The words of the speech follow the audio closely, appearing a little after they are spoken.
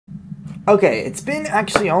Okay, it's been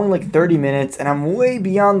actually only like 30 minutes, and I'm way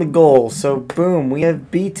beyond the goal, so boom, we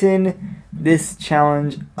have beaten this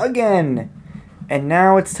challenge again. And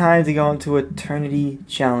now it's time to go into Eternity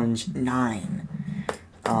Challenge 9.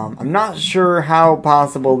 I'm not sure how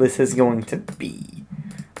possible this is going to be.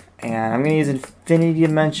 And I'm going to use Infinity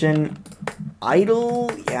Dimension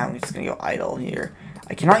Idle. Yeah, I'm just going to go Idle here.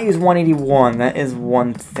 I cannot use 181, that is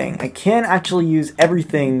one thing. I can actually use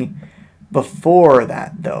everything before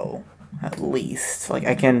that, though. At least. Like,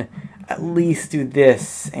 I can at least do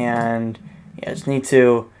this, and yeah, I just need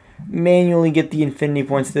to manually get the infinity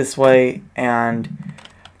points this way, and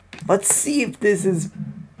let's see if this is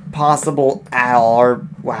possible at all. Or,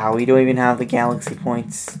 wow, we don't even have the galaxy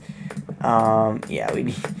points. Yeah,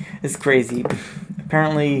 it's crazy.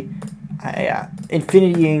 Apparently,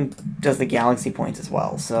 Infinitying does the galaxy points as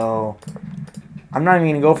well, so I'm not even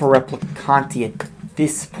going to go for Replicanti at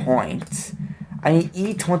this point. I need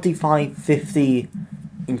E2550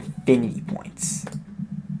 infinity points.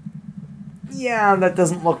 Yeah, that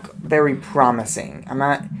doesn't look very promising. I'm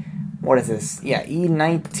at, what is this? Yeah,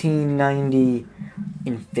 E1990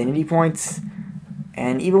 infinity points.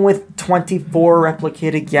 And even with 24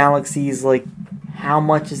 replicated galaxies, like, how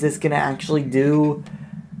much is this going to actually do?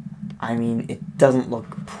 I mean, it doesn't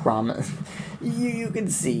look promising. You can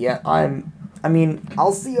see, I mean,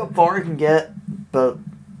 I'll see how far I can get, but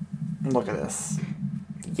look at this.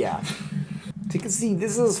 Yeah. So you can see,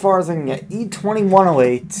 this is as far as I can get.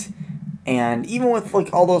 E2108, and even with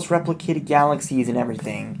like all those replicated galaxies and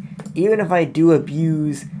everything, even if I do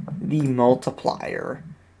abuse the multiplier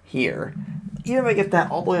here, even if I get that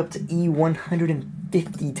all the way up to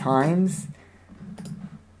E150 times,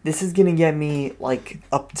 this is gonna get me like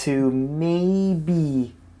up to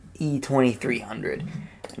maybe E2300.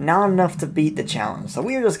 Not enough to beat the challenge, so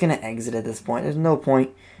we are just gonna exit at this point. There's no point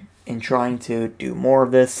in trying to do more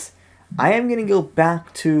of this. I am going to go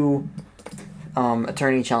back to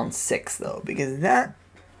Eternity Challenge 6, though, because that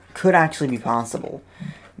could actually be possible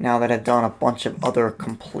now that I've done a bunch of other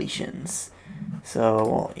completions. So,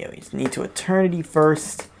 well, yeah, we just need to Eternity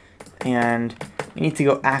first, and we need to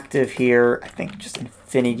go active here. I think just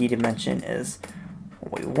Infinity Dimension is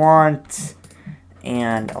what we want,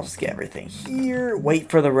 and I'll just get everything here,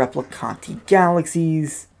 wait for the Replicanti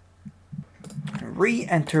galaxies,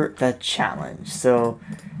 re-enter the challenge. So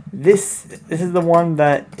this is the one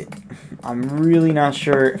that I'm really not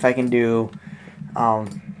sure if I can do.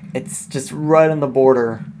 It's just right on the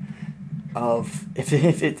border of if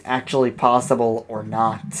it's actually possible or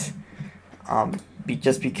not.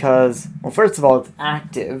 Just because, well, first of all, it's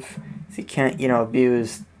active, so you can't, you know,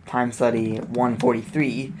 abuse time study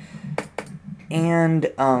 143,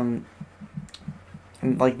 and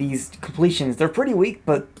like these completions, they're pretty weak,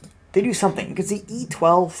 but they do something. You can see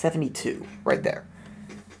E1272 right there.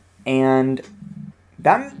 And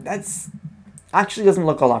that's actually doesn't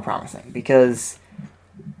look all that promising, because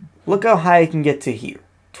look how high I can get to here.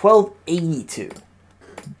 1282.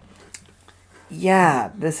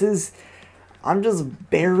 Yeah, this is, I'm just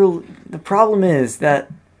barely, the problem is that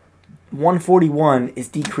 141 is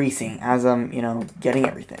decreasing as I'm, you know, getting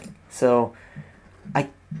everything. So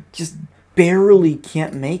I just barely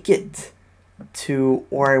can't make it to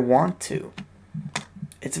where I want to.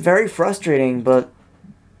 It's very frustrating, but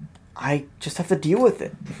I just have to deal with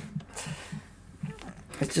it.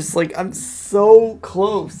 It's just like, I'm so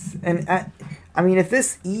close. And I mean, if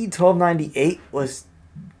this E1298 was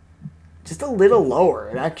just a little lower,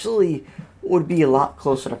 it actually would be a lot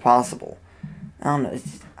closer to possible. I don't know.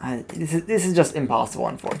 This is just impossible,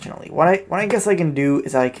 unfortunately. What I guess I can do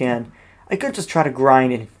is I could just try to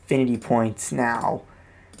grind infinity points now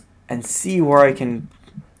and see where I can,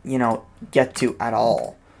 you know, get to at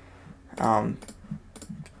all.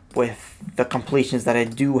 With the completions that I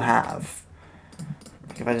do have.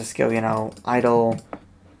 Like if I just go, you know, idle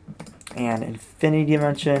and infinity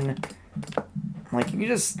dimension, like you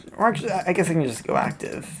just, or actually I guess I can just go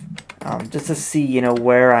active, just to see, you know,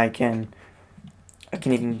 where I can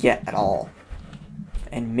even get at all.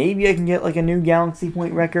 And maybe I can get like a new galaxy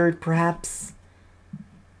point record, perhaps,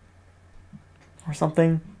 or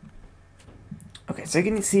something. Okay, so you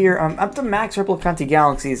can see here, I'm up to max Replicanti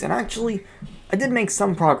galaxies, and actually, I did make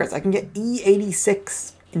some progress. I can get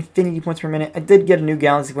E86 infinity points per minute. I did get a new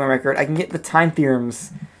galaxy point record. I can get the time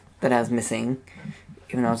theorems that I was missing,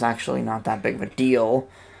 even though it's actually not that big of a deal.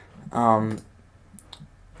 And,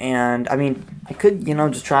 I mean, I could, you know,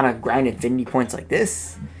 just try to grind infinity points like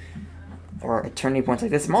this, or eternity points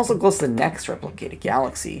like this. I'm also close to the next replicated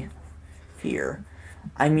galaxy here.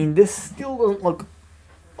 I mean, this still doesn't look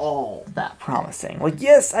all that promising. Like,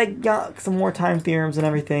 yes, I got some more time theorems and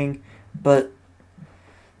everything, but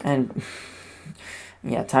And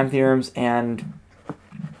yeah, time theorems, and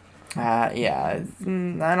yeah,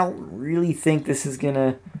 I don't really think this is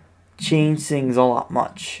gonna change things a lot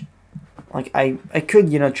much. Like, I could,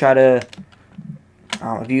 try to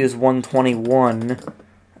use 121,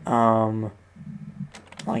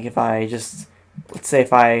 like if I just, let's say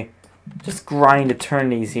if I just grind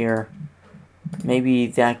eternities here, maybe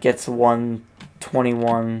that gets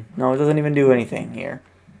 121. No, it doesn't even do anything here.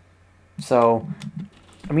 So,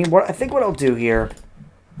 I mean, I think what I'll do here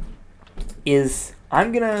is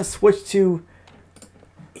I'm gonna switch to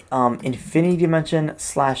infinity dimension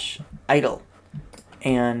 / idle,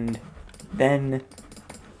 and then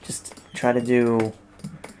just try to do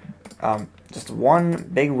just one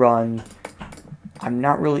big run. I'm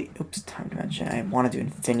not really, oops, time dimension. I want to do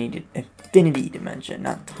infinity dimension,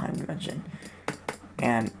 not time dimension.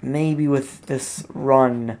 And maybe with this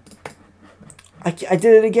run, I did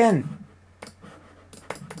it again.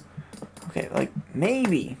 Okay, like,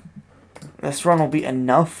 maybe this run will be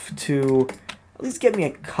enough to at least get me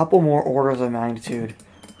a couple more orders of magnitude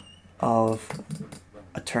of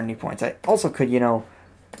eternity points. I also could,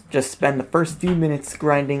 just spend the first few minutes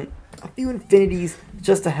grinding a few infinities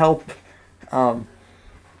just to help. I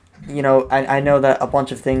know that a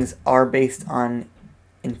bunch of things are based on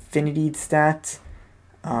infinity stats.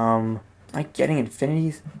 Am I getting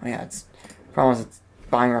infinities? Oh yeah, the problem is it's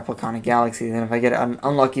buying Repliconic Galaxies, and if I get an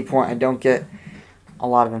unlucky point, I don't get a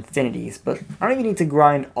lot of infinities. But I don't even need to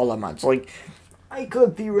grind all that much. Like, I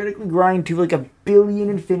could theoretically grind to like 1 billion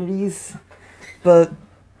infinities, but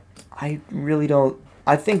I really don't.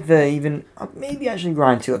 I think that even maybe I should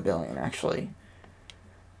grind to 1 billion actually,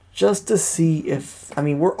 just to see if, I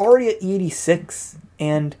mean, we're already at 86,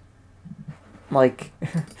 and like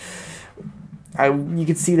you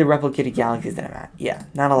can see the replicated galaxies that I'm at. Yeah,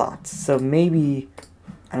 not a lot. So maybe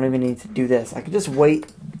I don't even need to do this. I could just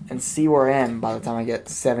wait and see where I am by the time I get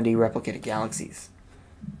 70 replicated galaxies.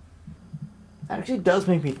 That actually does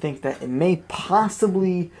make me think that it may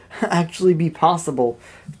possibly actually be possible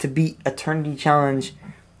to beat Eternity Challenge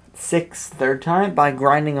 6 third time by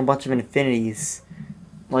grinding a bunch of infinities.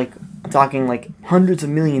 Like, I'm talking like hundreds of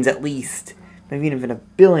millions at least, maybe even 1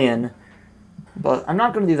 billion. But I'm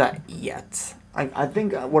not going to do that yet. I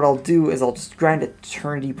think what I'll do is I'll just grind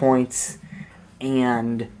eternity points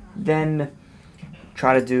and then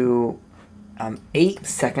try to do 8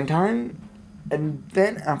 second time, and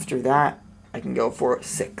then after that I can go for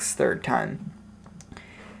 6 third time.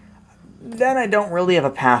 Then I don't really have a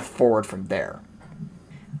path forward from there.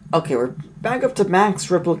 Okay, we're back up to max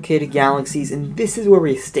replicated galaxies, and this is where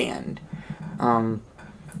we stand.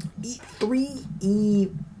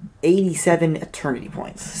 3E87 eternity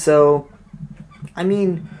points. So, I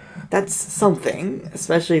mean, that's something,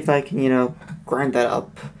 especially if I can, grind that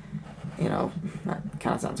up. That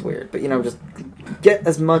kind of sounds weird, but, just get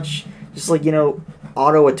as much, just like,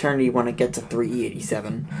 auto eternity when it gets to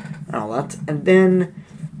 3E87 and all that. And then,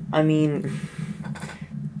 I mean,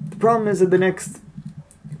 the problem is that the next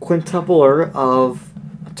quintupler of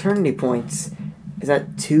eternity points is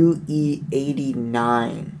at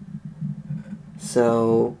 2E89.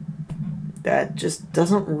 So that just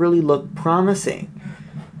doesn't really look promising.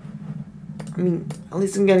 I mean, at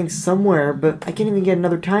least I'm getting somewhere, but I can't even get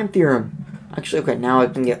another time theorem. Actually, okay, now I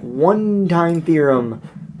can get 1 time theorem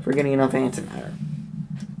for getting enough antimatter.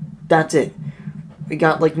 That's it. We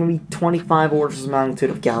got like maybe 25 orders of magnitude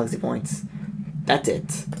of galaxy points. That's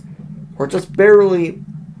it. We're just barely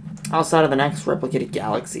outside of the next replicated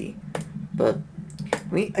galaxy. But,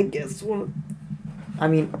 I mean, I guess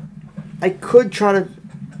I could try to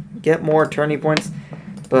get more eternity points,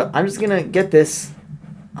 but I'm just gonna get this.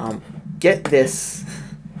 Get this.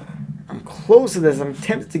 I'm close to this. I'm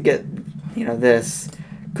tempted to get, this.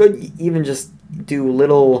 Could even just do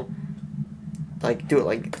little, do it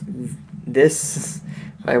like this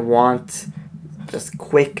if I want just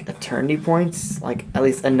quick eternity points, like at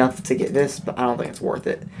least enough to get this, but I don't think it's worth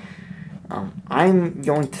it. I'm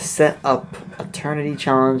going to set up Eternity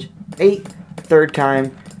Challenge 8 third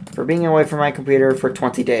time for being away from my computer for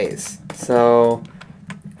 20 days. So,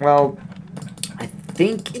 well, I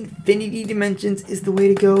think Infinity Dimensions is the way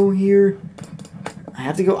to go here. I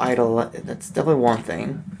have to go idle. That's definitely one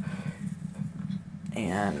thing.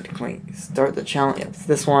 And can we start the challenge? Yeah, it's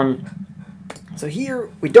this one. So here,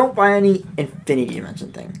 we don't buy any Infinity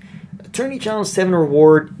Dimension thing. Eternity Challenge 7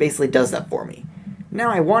 reward basically does that for me. Now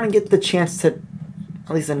I want to get the chance to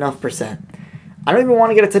at least enough percent. I don't even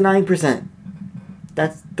want to get it to 9%.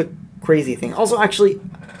 That's the crazy thing. Also, actually,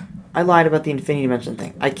 I lied about the Infinity Dimension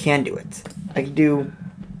thing. I can do it. I can do,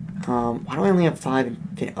 why do I only have 5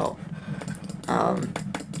 infinity? Oh.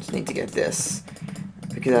 Just need to get this.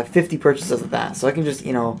 because I have 50 purchases of that. So I can just,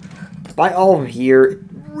 you know, buy all of them here. It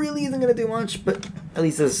really isn't going to do much, but at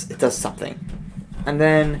least it does something. And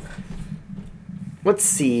then, let's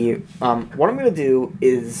see. What I'm going to do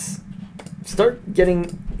is start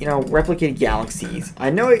getting, you know, replicated galaxies. I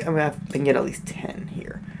know I can get at least 10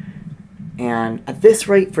 here. And at this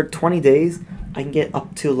rate, for 20 days, I can get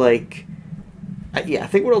up to, like... yeah, I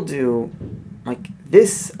think what I'll do... Like,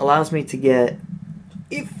 this allows me to get...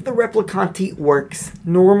 If the Replicante works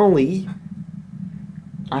normally,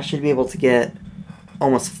 I should be able to get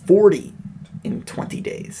almost 40 in 20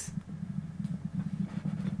 days.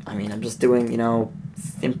 I mean, I'm just doing, you know,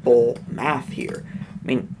 simple math here. I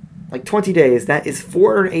mean, like 20 days, that is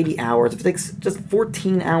 480 hours. If it takes just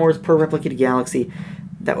 14 hours per replicated galaxy,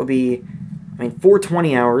 that would be, I mean,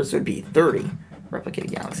 420 hours would be 30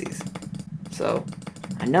 replicated galaxies. So,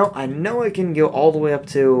 I know I can go all the way up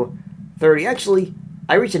to 30. Actually,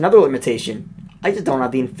 I reach another limitation. I just don't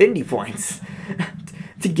have the infinity points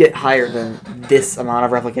to get higher than this amount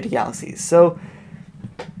of replicated galaxies. So,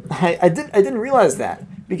 I didn't realize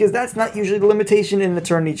that, because that's not usually the limitation in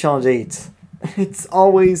Eternity Challenge 8. It's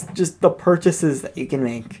always just the purchases that you can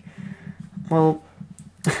make. Well,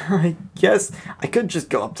 I guess I could just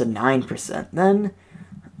go up to 9% then,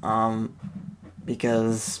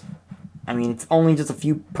 because, I mean, it's only just a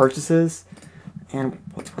few purchases, and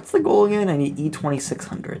what's the goal again? I need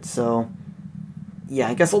E2600, so, yeah,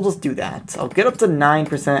 I guess I'll just do that. I'll get up to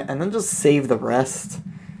 9%, and then just save the rest,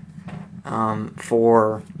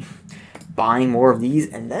 for buying more of these,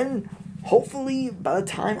 and then, hopefully, by the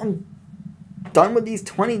time I'm done with these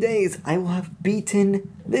 20 days, I will have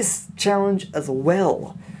beaten this challenge as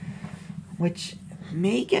well, which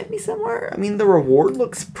may get me somewhere. I mean, the reward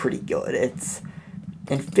looks pretty good. It's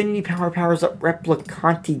infinity power powers up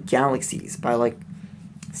Replicante galaxies by like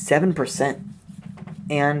 7%.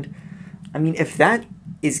 And, I mean, if that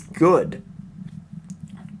is good,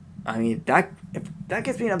 I mean, if that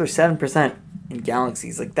gets me another 7% in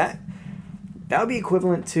galaxies, like that would be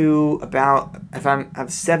equivalent to about, if I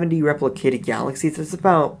have 70 replicated galaxies, it's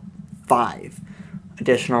about 5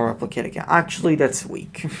 additional replicated galaxies. Actually, that's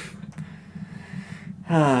weak.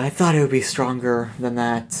 I thought it would be stronger than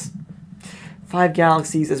that. 5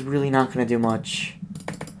 galaxies is really not going to do much.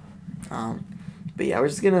 But yeah, we're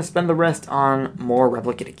just going to spend the rest on more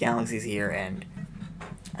replicated galaxies here, and,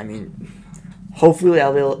 I mean, hopefully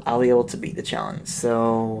I'll be able to beat the challenge.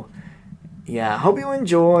 So, yeah, hope you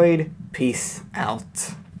enjoyed. Peace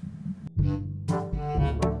out.